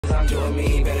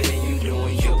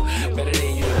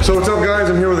So what's up guys,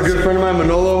 I'm here with a good friend of mine,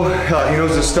 Manolo. He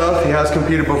knows his stuff, he has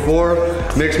competed before,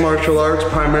 mixed martial arts,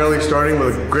 primarily starting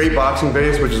with a great boxing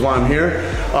base, which is why I'm here.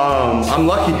 I'm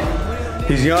lucky.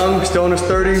 He's young, still in his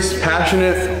 30s,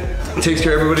 passionate, takes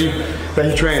care of everybody that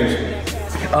he trains.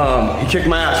 He kicked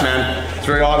my ass, man. It's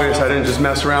very obvious I didn't just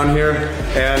mess around here.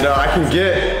 And I can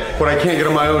get what I can't get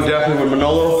on my own definitely with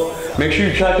Manolo. Make sure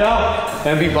you check out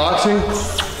MVBoxing.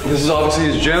 This is obviously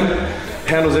his gym.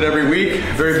 Handles it every week.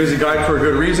 Very busy guy for a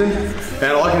good reason.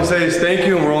 And all I can say is thank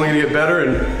you, and we're only gonna get better.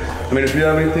 And I mean, if you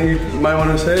have anything you might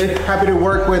want to say. Happy to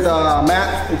work with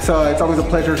Matt. It's always a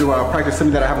pleasure to practice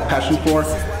something that I have a passion for.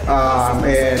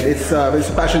 And it's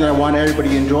a passion that I want everybody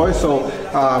to enjoy. So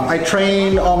I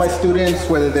train all my students,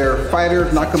 whether they're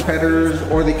fighters, not competitors,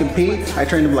 or they compete. I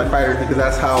train them like fighters because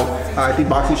that's how I think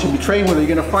boxing should be trained. Whether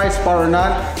you're gonna fight, spar or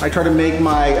not, I try to make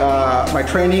my my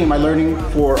training and my learning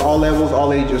for all levels,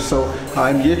 all ages. So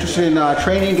I'm interested in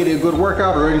training, getting a good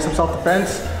workout, or learning some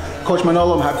self-defense. Coach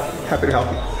Manolo, I'm happy to help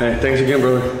you. Hey, thanks again,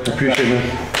 brother. I appreciate it,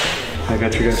 man. I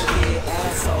got you guys.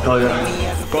 Hell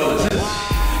yeah. Bro, this is